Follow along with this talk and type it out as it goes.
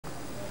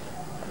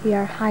We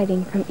are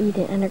hiding from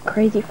Eden and her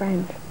crazy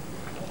friend.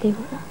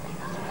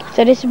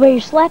 So this is where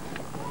you slept?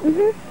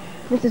 Mm-hmm.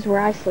 This is where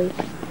I sleep.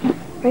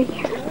 Right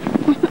here.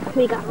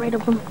 We got rid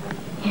of them.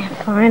 Yeah,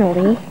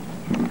 finally.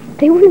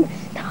 They wouldn't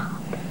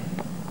stop.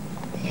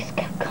 They just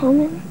kept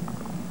coming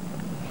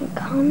and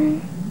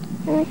coming,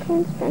 and I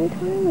couldn't spend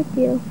time with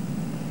you.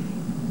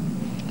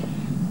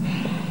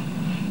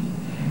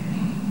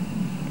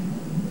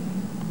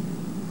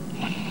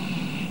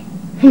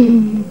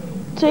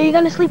 So you're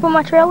gonna sleep on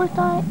my trailer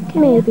tonight?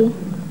 Maybe.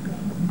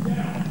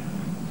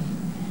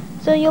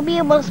 So you'll be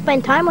able to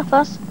spend time with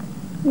us.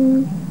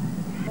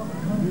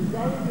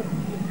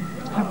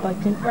 Our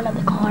bike's in front of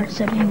the car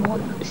so we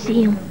won't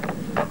see him.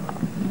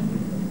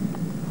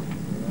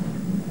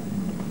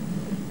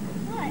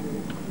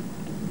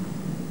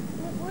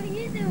 What are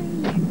you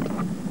doing here?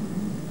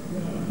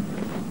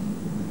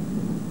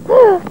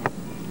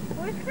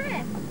 Where's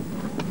Chris?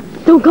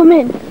 Don't come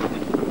in.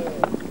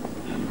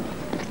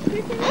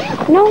 Chris in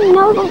there?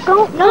 No,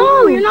 don't.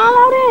 No, you're not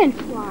allowed in.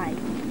 Why?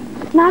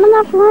 Not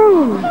enough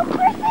room. Oh,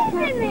 Chris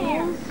is in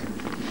there.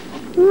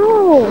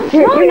 No,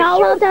 you're not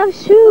allowed to have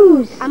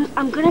shoes.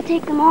 I'm gonna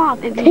take them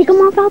off. Take them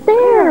off out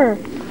there.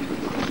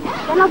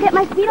 Then I'll get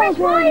my feet Chris,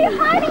 why are you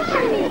hiding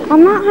from me?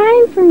 I'm not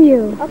hiding from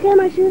you. Okay,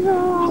 my shoes are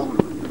off.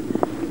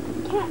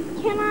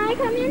 Can I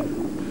come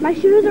in? My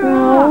shoes are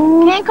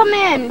No. off. Can't come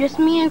in. Just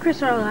me and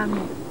Chris are allowed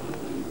in.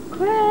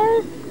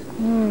 Chris.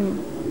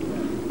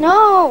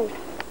 No.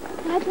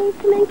 Can I please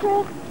come in,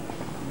 Chris?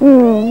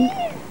 Can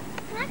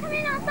I come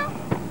in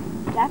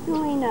also?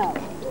 Definitely no.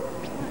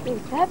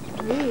 Except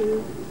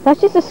you. That's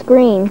just a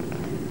screen.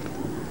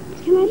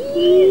 Can I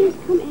please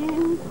come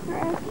in,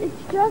 Chris?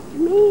 It's just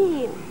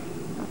me.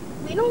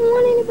 We don't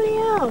want anybody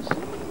else.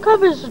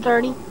 Covers are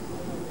dirty.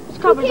 This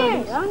covers are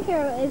dirty. I don't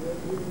care if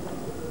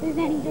there's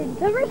any dirty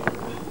covers.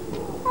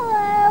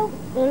 Hello.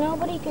 So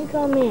nobody can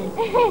come in.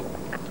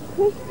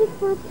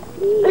 Christopher,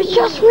 please. There's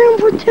just room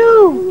for I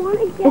two. want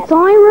to get... It's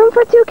only room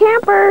for 2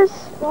 campers.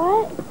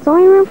 What? It's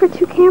only room for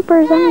 2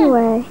 campers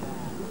anyway.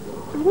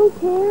 I don't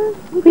care.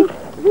 I'm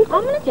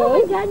going to tell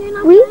my dad you're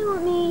not We- playing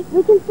with me.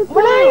 We can sit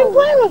We're not even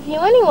playing with you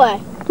anyway.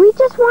 We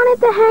just wanted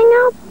to hang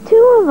out,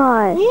 2 of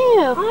us.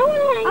 Yeah. I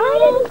want to hang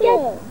out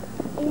also.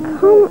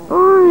 Come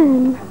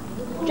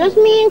on. Just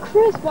me and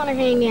Chris want to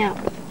hang out.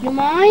 You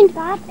mind?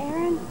 Stop,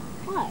 Aaron.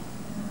 What?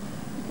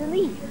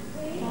 Delete.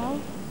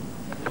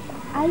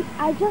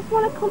 I just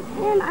want to come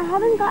in. I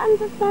haven't gotten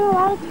to spend a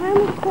lot of time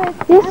with Chris.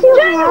 Yes, you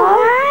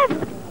have.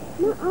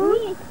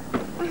 Me.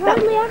 I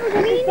hardly ever get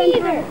to Me spend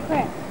time neither. with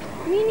Chris.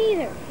 Me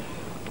neither.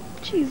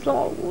 She's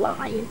all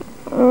lying.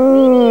 I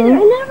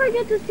Mm. never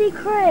get to see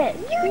Chris.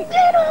 You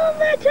did all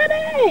that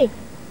today.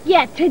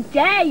 Yeah,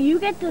 today you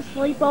get to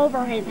sleep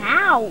over his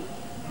house.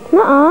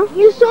 Nuh-uh.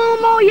 You saw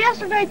him all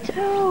yesterday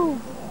too.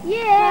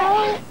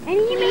 Yeah. And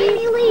he made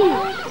me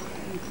leave.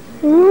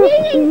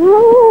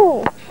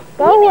 No.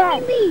 Go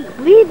away.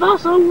 Leave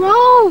us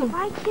alone.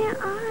 Why can't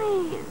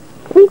I?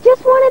 We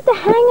just wanted to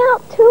hang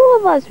out, 2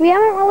 of us. We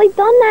haven't really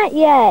done that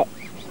yet.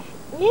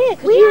 Yeah,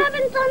 'cause We you...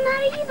 haven't done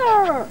that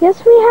either.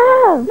 Yes, we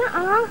have.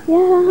 Nuh-uh. Me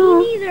Yeah.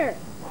 neither.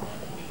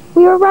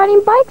 We were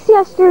riding bikes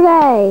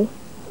yesterday.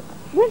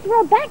 With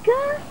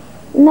Rebecca?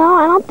 No,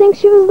 I don't think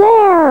she was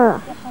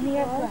there. On the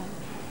airplane.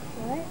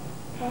 What?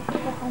 That's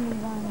the only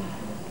one.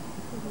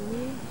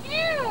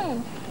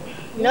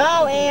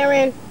 No,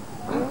 Aaron.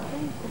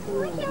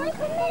 Why can't I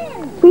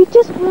come in? We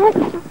just want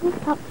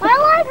My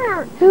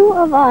library. 2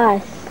 of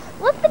us.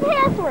 What's the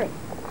password?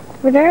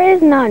 But there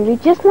is none. We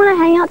just want to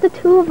hang out, the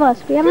 2 of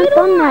us. We haven't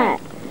done that.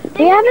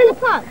 We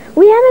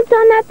haven't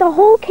done that the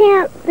whole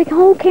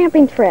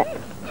camping trip.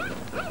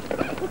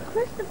 But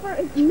Christopher,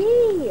 it's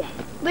me.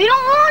 We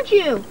don't want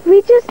you.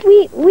 We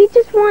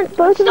just want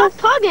both of us.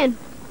 Stop tugging.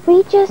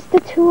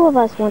 The 2 of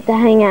us want to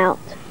hang out.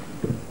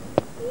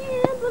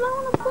 Yeah, but I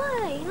want to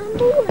play. I'm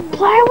bored.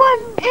 Play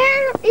with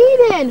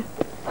Eden.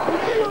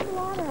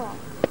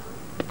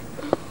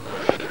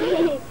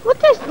 What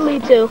does this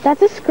lead to?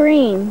 That's a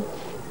screen.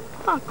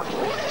 Oh,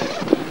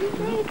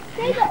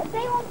 They won't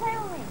play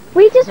with me.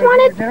 We just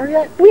wanted.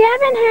 We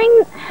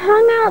haven't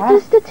hung out,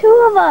 just the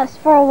 2 of us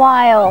for a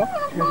while.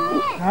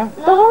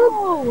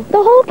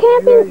 The whole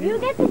camping. You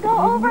get to go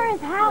over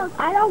his house.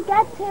 I don't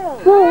get to.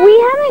 Well, we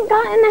haven't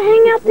gotten to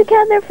hang out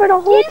together for the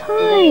whole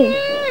time.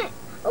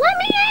 Let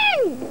me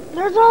in.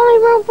 There's only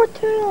room for 2.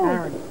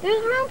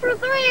 There's room for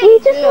 3. We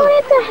just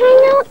wanted to hang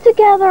out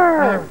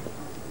together.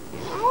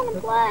 I want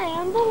to play.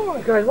 I'm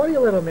bored. Guys, why are you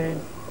little, man?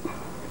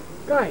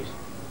 Guys,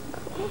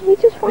 We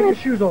just take your wanted.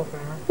 shoes off,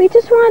 man. We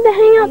just wanted to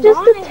hang out, just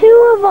the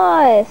 2 of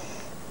us.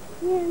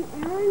 And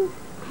Aaron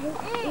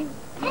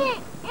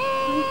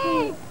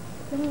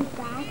going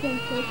back and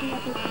taking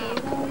up his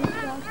Play-Doh and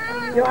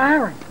stuff. Yo,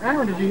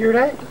 Aaron, did you hear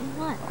that?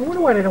 What? I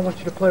wonder why they don't want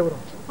you to play with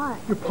them. What?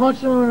 You're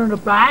punching them in the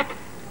back,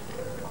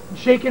 and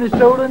shaking his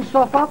soda and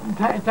stuff up, and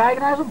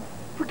antagonizing them.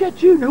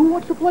 Forget you. Who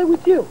wants to play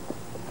with you?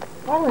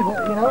 Probably,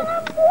 you know.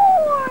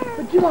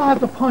 But you don't have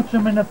to punch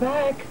them in the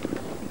back.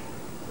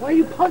 Why are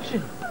you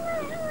punching? I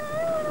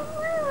want to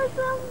play with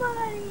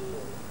somebody.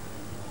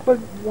 But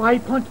why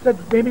punch that?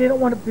 Maybe they don't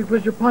want it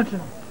because you're punching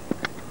them.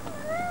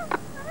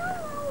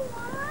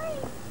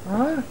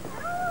 Huh?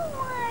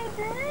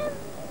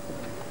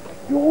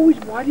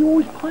 Why do you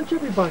always punch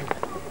everybody?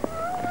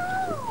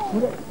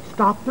 Well,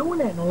 stop doing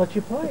that and I'll let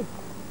you play.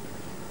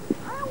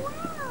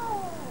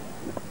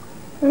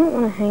 I don't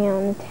want to hang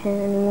out in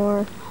 10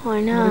 anymore. Oh, I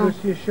You know. want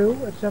to go see a show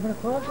at 7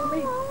 o'clock with me?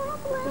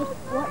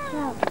 What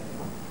show?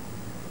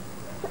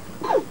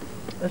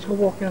 Let's go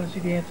walk down and see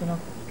the aunts and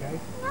uncles, okay?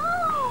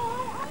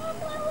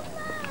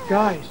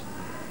 Guys.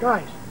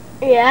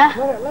 Yeah.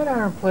 Let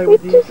Aaron play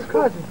with you. It's your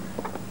cousin.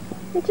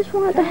 We just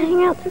wanted to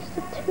hang out, just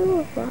the two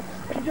of us.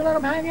 Did you let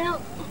him hang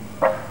out?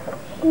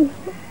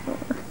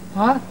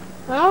 Huh?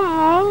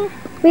 Oh.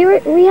 We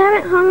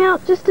haven't hung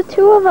out, just the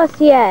two of us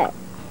yet.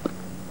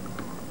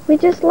 We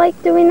just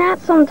like doing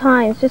that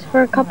sometimes, just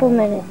for a couple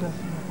minutes.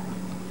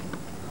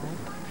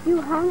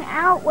 You hung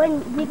out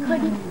when we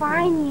couldn't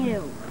find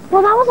you.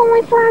 Well, that was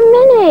only for a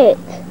minute.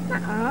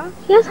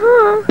 Yes,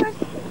 huh?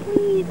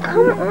 Please, Come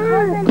I'm your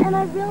cousin, and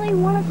I really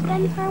want to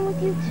spend time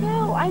with you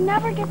too. I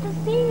never get to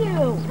see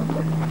you.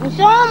 We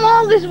saw them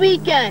all this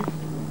weekend.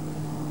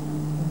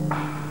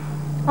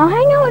 I'll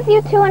hang out with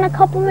you two in a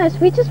couple minutes.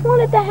 We just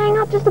wanted to hang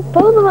out, just the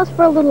both of us,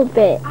 for a little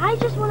bit. I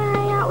just want to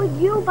hang out with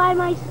you by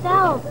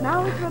myself.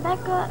 Now with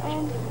Rebecca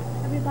and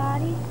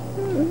everybody.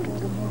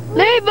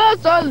 Leave us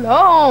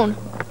alone.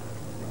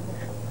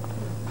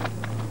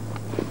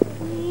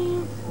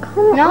 Please.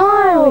 Come No.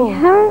 on, we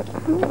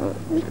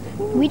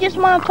haven't. We just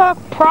want to talk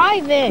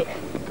private.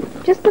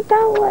 Just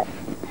about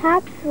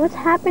what's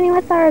happening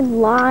with our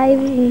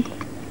lives and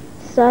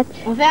such.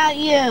 Without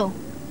you.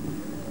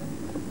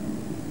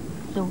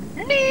 So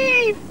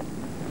leave.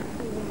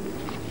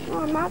 No,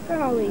 I'm not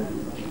gonna leave.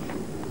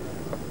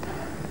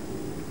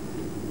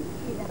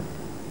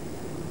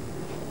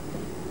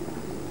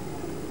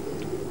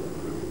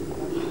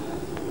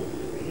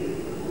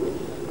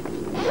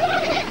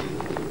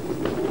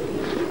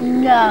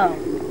 No.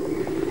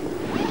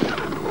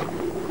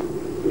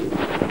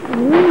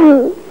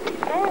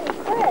 And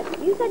Chris,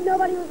 you said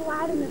nobody was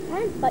allowed in the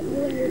tent but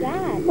you and your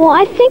dad. Well,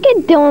 I think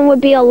Dylan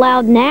would be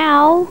allowed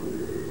now.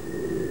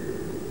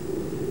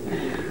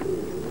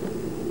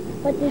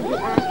 But did you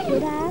ask your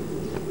dad?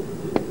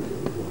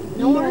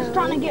 No one is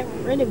trying to get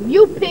rid of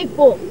you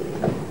people.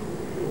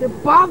 You're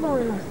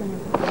bothering us.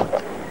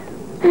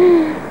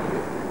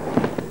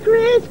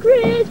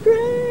 Chris,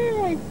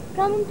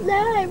 come and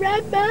play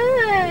right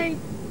by.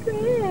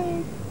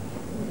 Chris.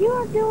 You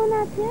were doing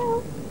that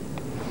too.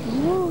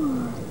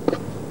 Yeah.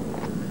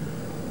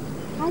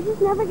 I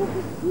just never get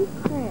to see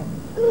Chris.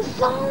 You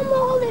saw them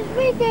all this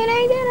weekend,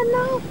 ain't that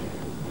enough?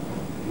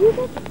 You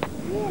get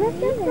Chris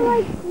gets to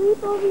like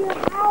sleep over your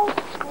house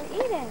and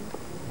eat him.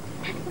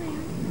 That's why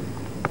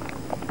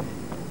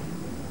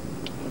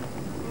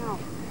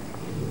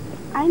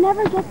I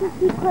never get to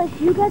see Chris.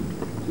 He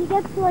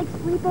gets to like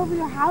sleep over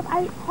your house.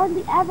 I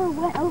hardly ever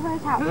went over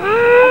his house.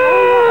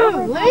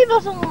 Leave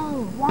us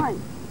alone. Once.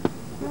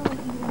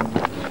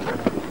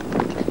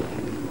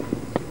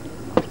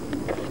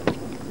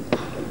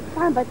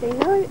 Fine, but they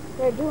know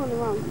they're doing the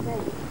wrong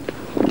thing.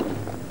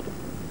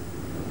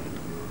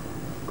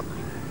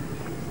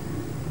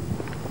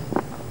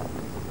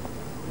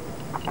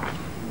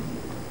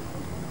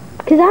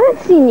 Because I haven't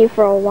seen you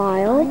for a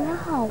while.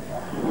 No.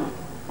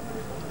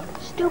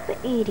 Stupid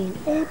eating.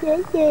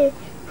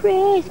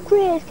 Chris,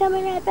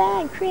 coming right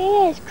back.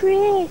 Chris,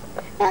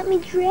 help me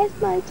dress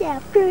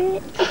myself,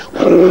 Chris.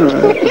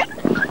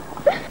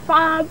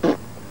 Fine.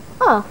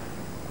 Oh,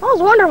 I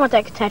was wondering what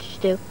that attaches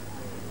to.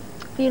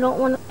 If you don't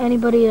want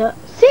anybody to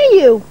see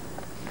you.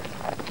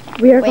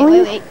 We are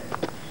going. Wait.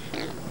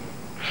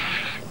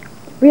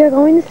 We are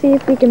going to see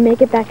if we can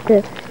make it back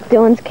to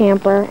Dylan's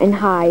camper and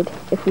hide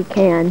if we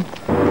can.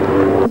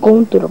 I'm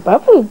going to the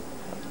bathroom.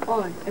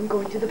 I am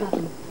going to the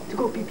bathroom to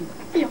go pee-pee.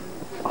 Yeah.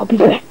 I'll be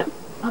back.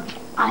 Okay,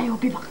 I'll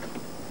be back.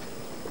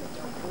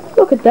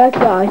 Look at that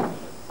guy.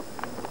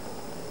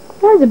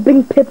 He has a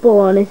big pimple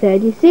on his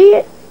head. You see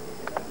it?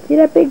 See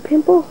that big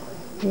pimple?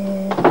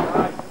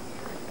 Yeah.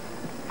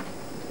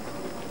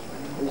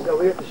 So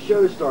we have the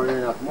show starting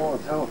now. Come on,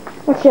 tell them.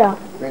 What's up?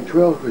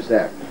 Ventriloquist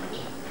act.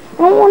 I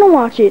don't want to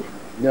watch it.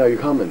 No, you're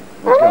coming.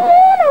 I Let's don't go.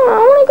 want to. I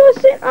want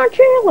to go sit in our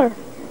trailer.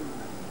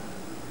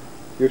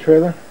 Your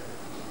trailer?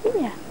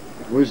 Yeah.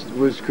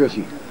 Where's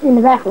Chrissy? In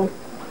the bathroom.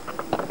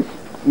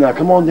 Now,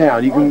 come on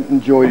down. You can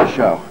enjoy the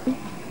show.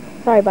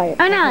 Sorry about it.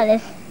 I know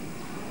this.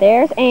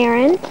 There's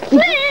Aaron. He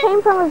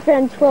came from a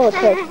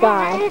ventriloquist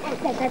guy.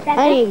 That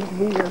ain't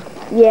weird.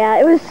 Yeah,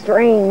 it was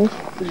strange.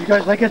 Did you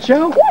guys like that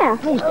show? Yeah.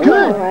 That was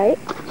good. Right?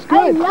 It's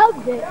I good.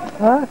 loved it.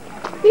 Huh?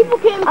 People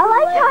came. I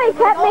liked how he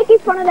kept making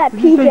fun of that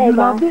Did you say you PJ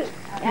loved guy. it?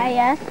 Yeah,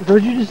 yes. Is that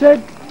what you just said?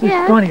 It was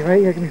Yeah. funny,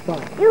 right? Yeah, give me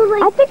five. It was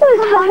like I think it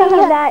was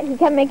funny that he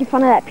kept making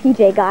fun of that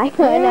PJ guy.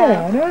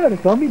 Yeah, I know. The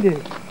dummy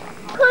did.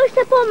 close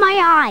up on my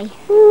eye.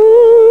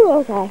 Ooh,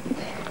 okay.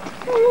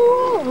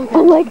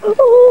 I'm like,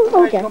 ooh,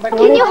 okay.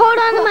 Can you hold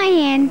on to my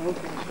hand?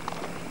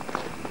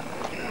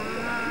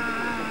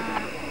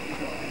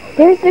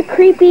 There's the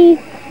creepy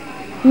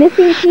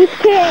Missing Teeth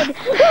Kid.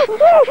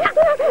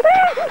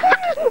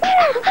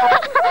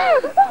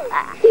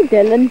 See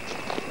Dylan.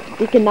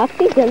 You cannot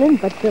see Dylan,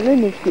 but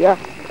Dylan is here.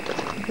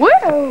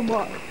 Where?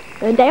 What?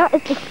 And there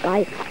is the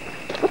sky.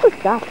 What is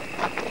that?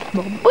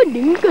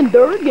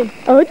 Durgan.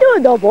 Oh,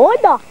 the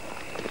border.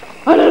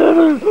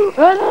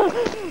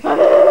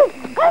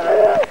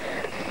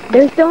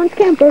 There's Dawn's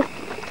camper.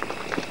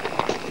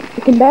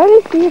 You can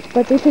barely see it,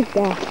 but it is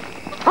there.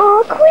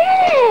 Oh,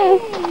 Queenie!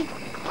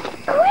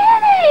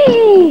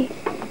 Queenie!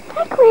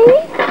 Hi,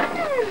 Queenie.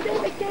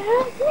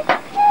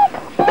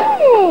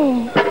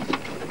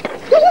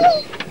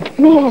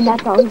 Queenie. Man,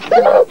 that's all.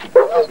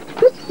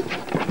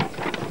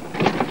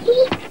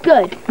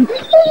 Good.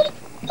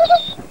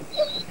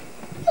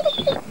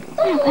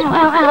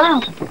 Ow.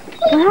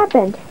 What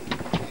happened?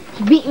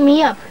 She's beating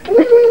me up.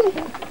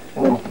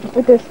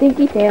 With her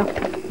stinky tail.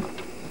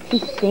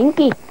 She's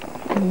stinky.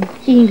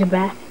 She needs a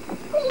bath.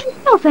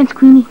 No offense,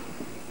 Queenie.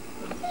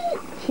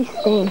 She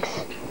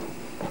stinks.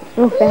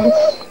 No offense.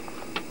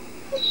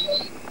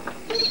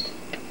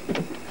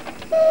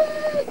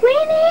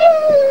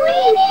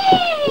 Queenie!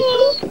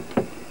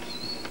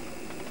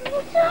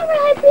 It's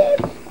alright, babe.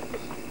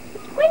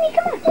 Queenie,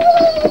 come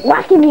on.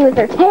 Whacking me with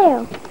her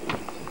tail.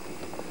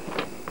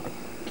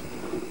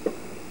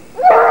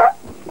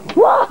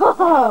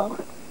 Whoa!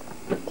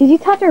 Did you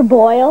touch her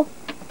boil?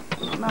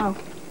 No.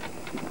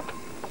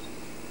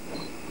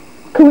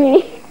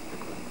 Queenie.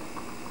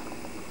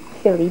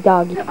 Silly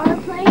doggy. To our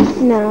place?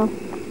 No,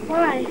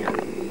 Why?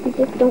 you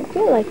just don't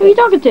feel like Who are you it.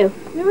 talking to?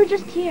 We were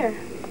just here.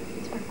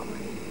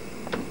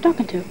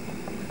 Talking to?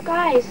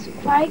 Guys,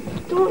 why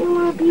don't you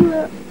want to be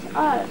with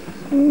us?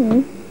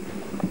 Mm-hmm.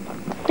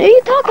 Who are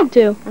you talking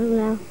to? I don't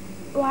know.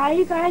 Why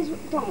you guys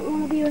don't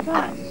want to be with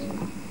us?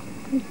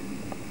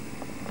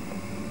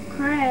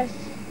 Chris,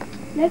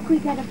 look, we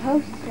got a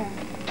poster.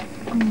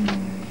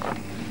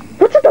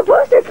 What's with the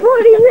poster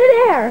floating in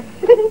midair?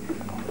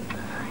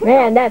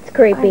 Man, that's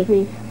creepy.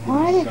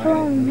 Why did it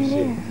fall in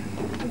midair?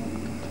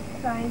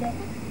 Signed it.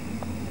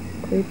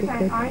 Creepy, Sign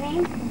creepy. our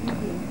name?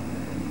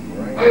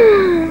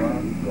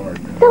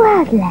 So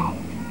how's life?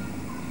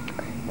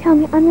 Tell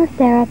me, I'm your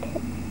therapist.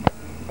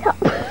 Tell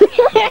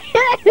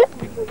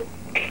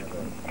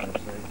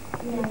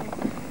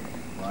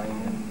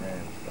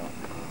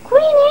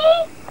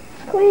Queenie!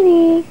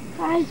 Queenie.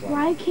 Guys,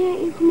 why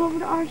can't you come over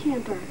to our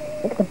camper?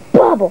 Look at the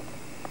bubble.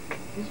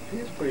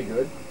 He's pretty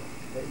good.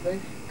 Don't you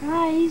think?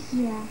 Guys,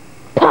 yeah.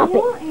 Pop They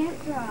it. won't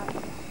answer us.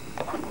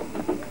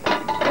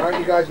 Why aren't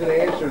you guys going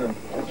to answer them?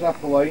 That's not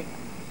polite.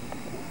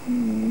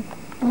 Mm.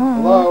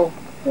 Hello?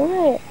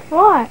 What?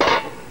 What?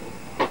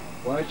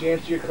 Why don't you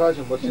answer your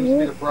cousin? What seems to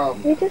be the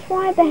problem? We just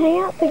wanted to hang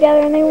out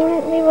together and they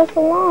wouldn't leave us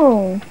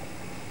alone.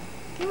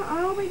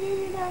 Oh, we gave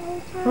you that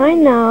whole time. I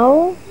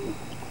know.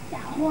 That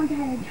whole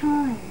entire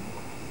time.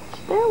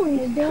 So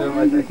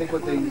I think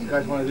what these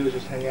guys want to do is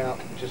just hang out,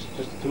 just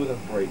the two of them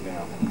for right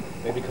now.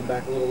 Maybe come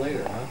back a little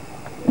later, huh?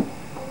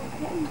 It's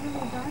getting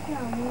really dark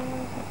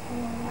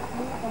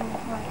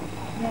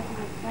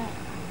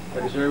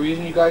out. Is there a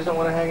reason you guys don't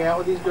want to hang out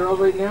with these girls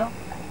right now?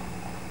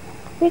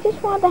 We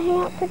just wanted to hang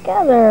out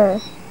together.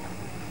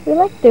 We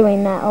like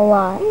doing that a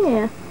lot.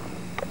 Yeah.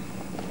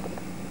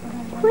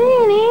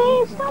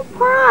 Queenie, stop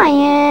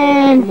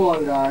crying. Come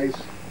on, guys.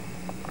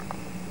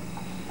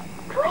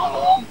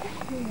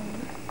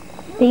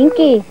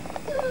 Stinky.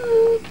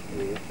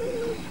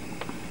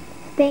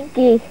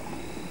 Stinky.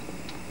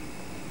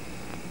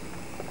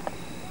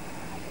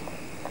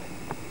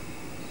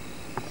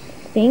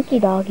 Stinky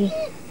doggy.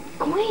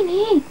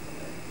 Queenie!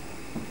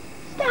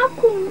 Stop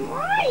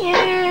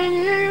crying!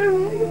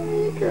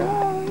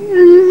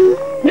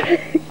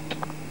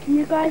 Can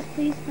you guys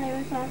please play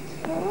with us?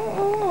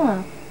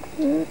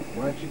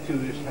 Why don't you two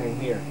just hang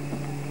here?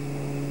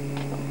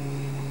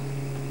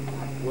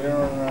 Where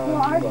are Well,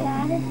 our you,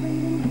 dad is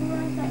waiting for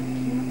us at the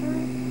camper.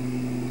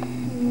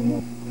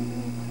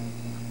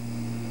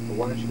 But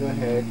why don't you go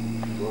ahead,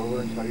 go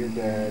over and tell your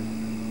dad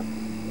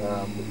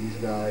that these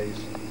guys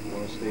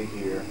want to stay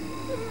here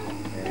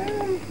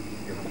and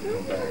you're going to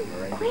come back,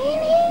 alright?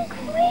 Queenie!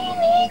 Come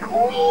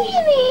here,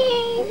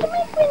 Queenie!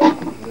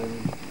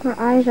 Her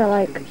eyes are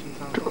like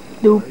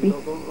Doopy.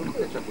 I'll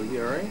catch up with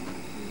you, alright?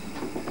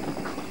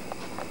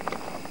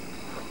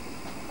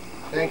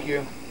 Thank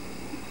you.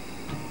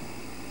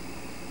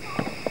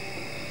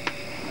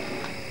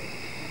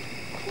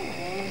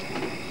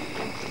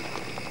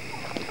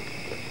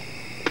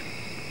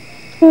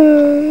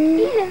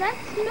 Eden, that's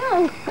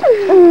smoke!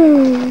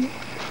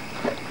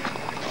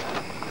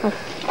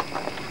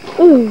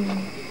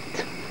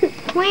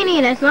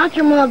 Queenie, that's not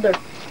your mother.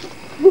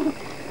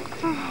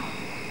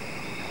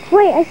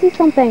 Wait, I see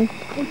something.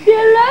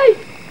 Billy!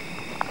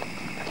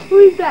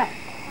 Who's that?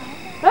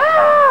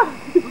 Ah!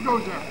 Who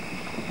goes there?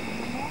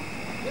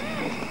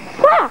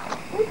 Ah!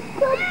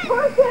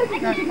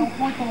 Guys, don't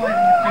point the light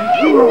in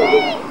the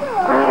face.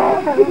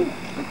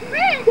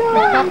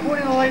 Stop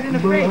pointing the light in the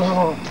face.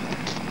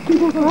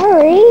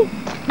 Sorry.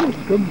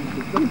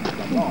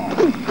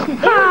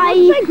 Hi!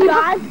 Looks like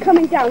God's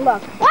coming down,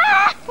 look.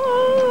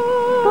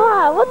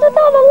 Ah, what's with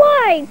all the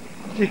lights?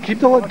 You keep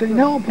the light.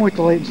 Now I'll point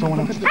the light in someone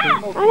else. I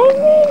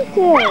didn't mean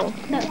to.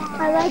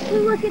 I like to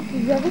look at.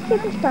 Did you ever see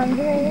the sun's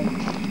rays?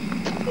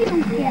 You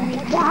don't scare me.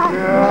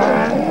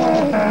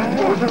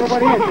 Where's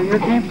everybody at? Your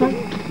campsite?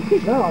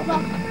 No.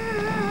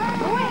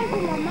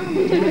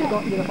 You get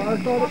a fire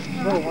started?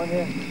 No, one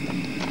here.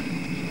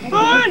 You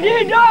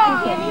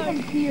can't even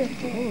see your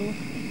face.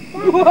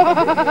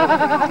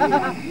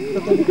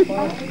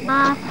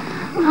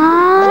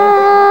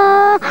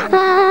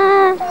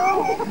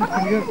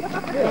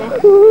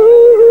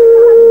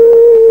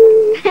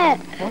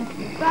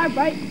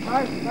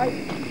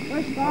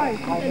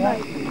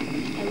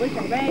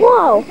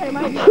 Whoa!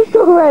 It's a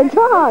red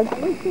dog.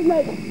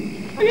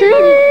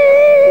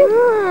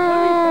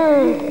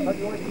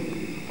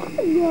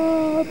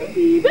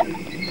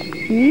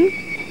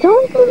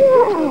 Don't do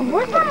that.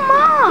 Where's my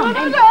mom?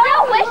 I'm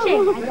still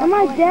wishing. Am I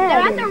They're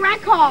dead? at the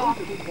rec hall.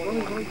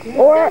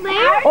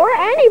 Or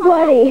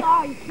anybody.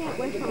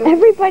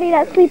 Everybody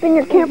that sleep in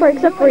your camper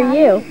except for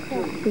you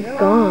is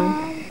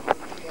gone.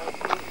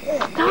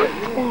 Stop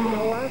that.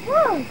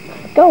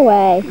 Go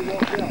away.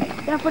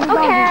 Okay,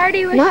 I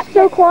already wished. Not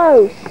so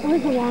close.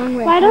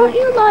 Why don't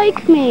you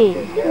like me?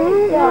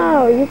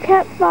 No, you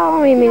kept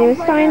following me. It was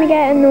starting to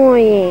get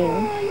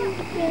annoying.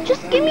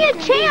 Just give me a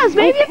chance.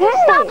 Maybe if you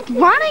stopped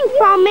running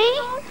from me,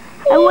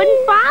 I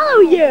wouldn't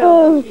follow you.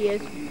 Oh.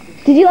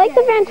 Did you like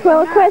the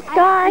ventriloquist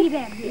guy?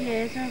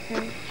 Yes,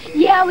 okay.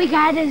 Yeah, we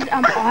got his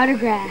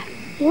autograph.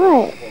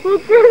 What?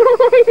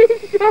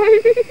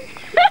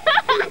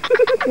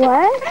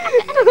 What?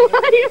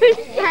 He was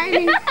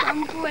shining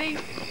someplace.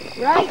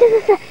 Right?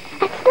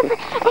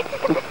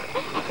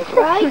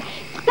 Right?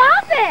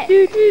 Stop it!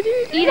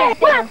 Eat it.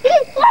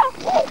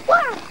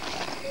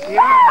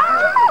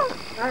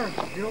 Aaron,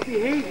 you don't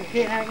behave. You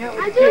can't hang out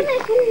with I'm the doing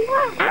kids.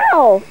 this.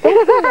 Ow!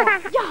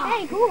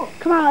 Hey, cool.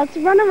 Come on, let's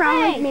run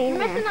around with me. You're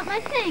messing up my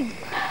thing.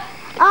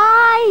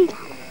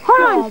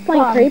 Hold on. It's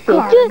like creepy.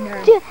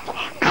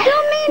 Do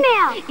me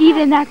now.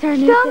 Eden, that's our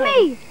new Show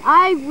thing. me.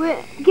 I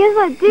will. Guess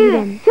what? Do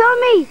it. Show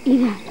me.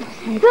 Eden.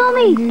 Show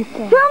me.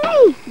 Show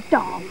me.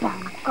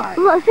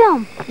 Look,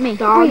 film me. Ew,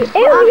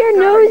 your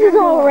nose is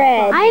all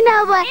red. I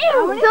know, but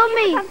show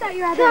me.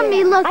 Show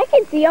me. Look. I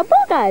can see your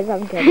bug eyes.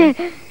 I'm kidding.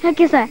 Look,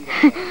 guess what?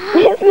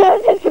 His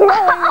nose is really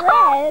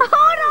red.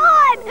 Hold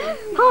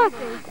on.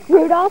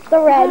 Rudolph the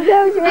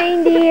red-nosed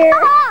reindeer.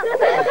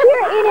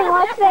 Here, Eden,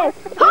 watch this.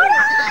 Hold on.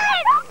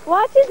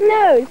 Watch his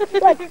nose.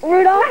 Look,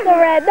 Rudolph the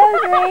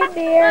red-nosed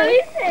reindeer.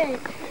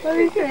 Let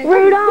me see.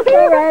 Rudolph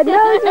the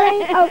red-nosed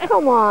reindeer. Oh,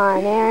 come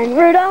on, Aaron.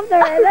 Rudolph the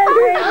red-nosed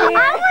reindeer. I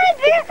want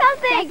to do something.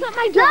 That's what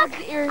my Look, dog's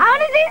ears. I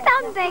want to do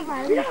something.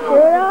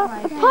 Rudolph.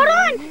 Hold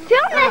on.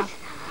 Film this.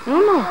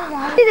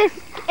 Do this.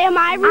 Am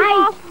I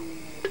Rudolph?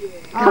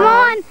 Come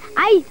on.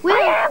 I will. I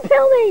am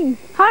filming.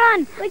 Hold on.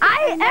 I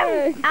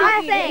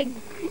saying.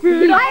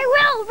 I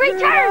will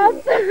return.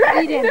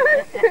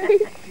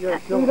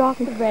 Rudolph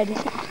the red.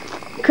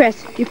 Chris,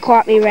 you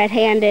caught me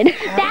red-handed.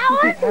 That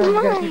was Aaron, you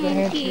gotta keep your mine.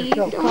 hands to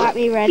yourself. Caught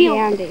me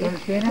red-handed. You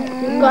understand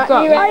that? I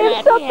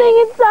have something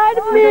inside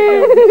of me.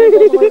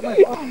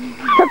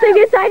 Something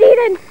inside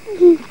Eden.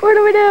 What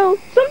do we do?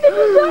 Something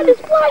inside his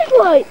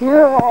flashlight.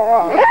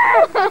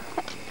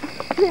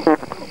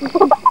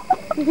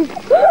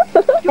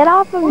 Get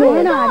off of me.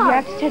 Doorknob. You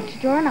have to touch the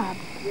doorknob.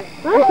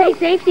 Or say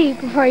safety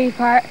before you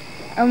part.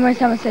 Or when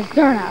someone says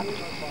doorknob.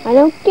 I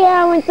don't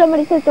care when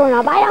somebody says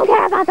doorknob. I don't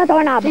care about the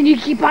doorknob. Then you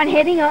keep on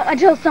hitting it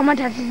until someone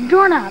touches the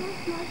doorknob.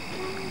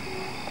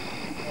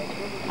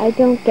 I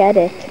don't get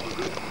it.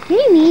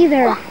 Me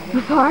neither.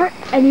 You fart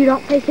and you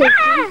don't say safety.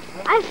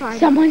 I farted.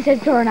 Someone says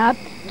doorknob.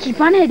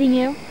 Keep on hitting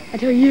you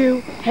until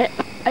you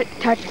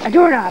touch a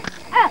doorknob.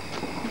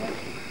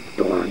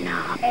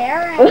 Doorknob.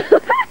 Aaron.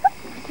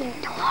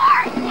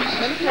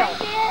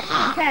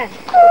 10,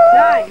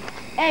 9,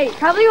 8.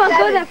 Probably won't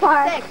go that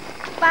far. 6,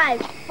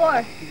 5,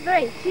 4,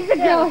 3. She's a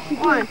girl. She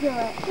 1. can't do it.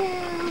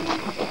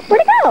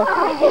 Where'd it go?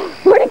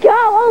 Where'd it go?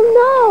 Oh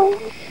no.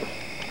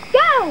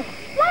 Go!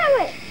 Fly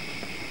it!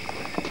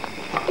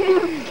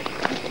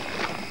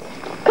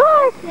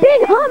 Car!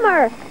 Big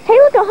Hummer! Hey,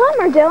 look, a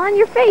Hummer, Dylan,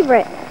 your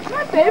favorite.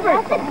 My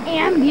favorite. That's an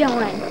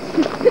ambulance.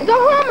 It's a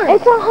Hummer.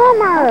 It's a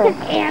Hummer. It's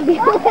an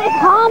ambulance.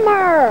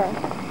 Hummer.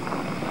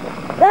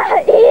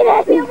 Eat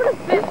it. Be able to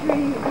fit for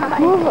you guys.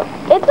 Move it.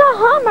 It's a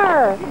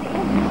Hummer.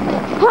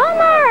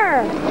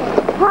 Hummer.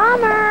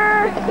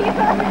 Hummer.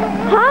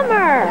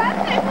 Hummer. That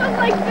thing was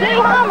like this.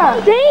 Hummer.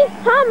 See?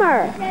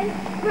 Hummer.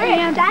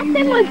 And that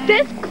thing was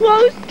this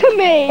close to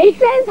me. It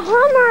says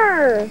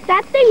Hummer.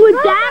 That thing was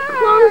that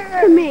close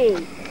to me.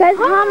 It says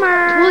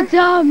Hummer. Well,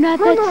 dumb, not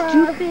that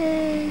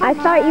stupid. I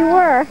thought you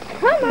were.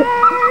 Hummer!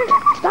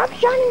 Stop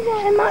shining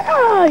that in my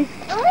eyes.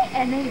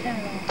 And then that.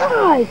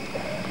 Eyes.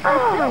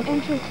 That's so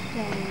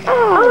interesting.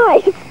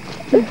 Eyes.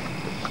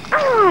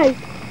 Eyes.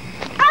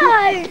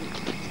 Eyes.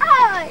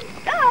 Eyes.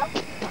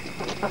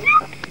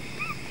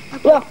 How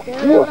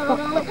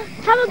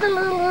about the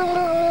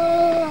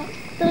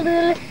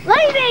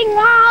Lightning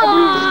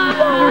wow!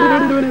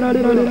 Good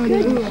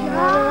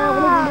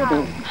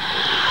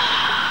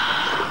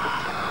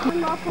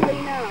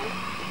job.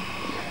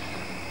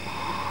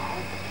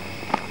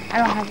 I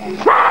don't have any.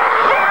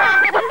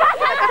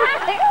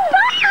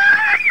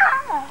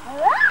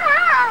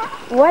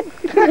 What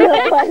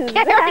was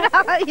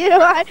that? You,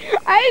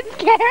 I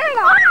scared of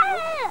you.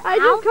 I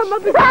just come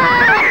up and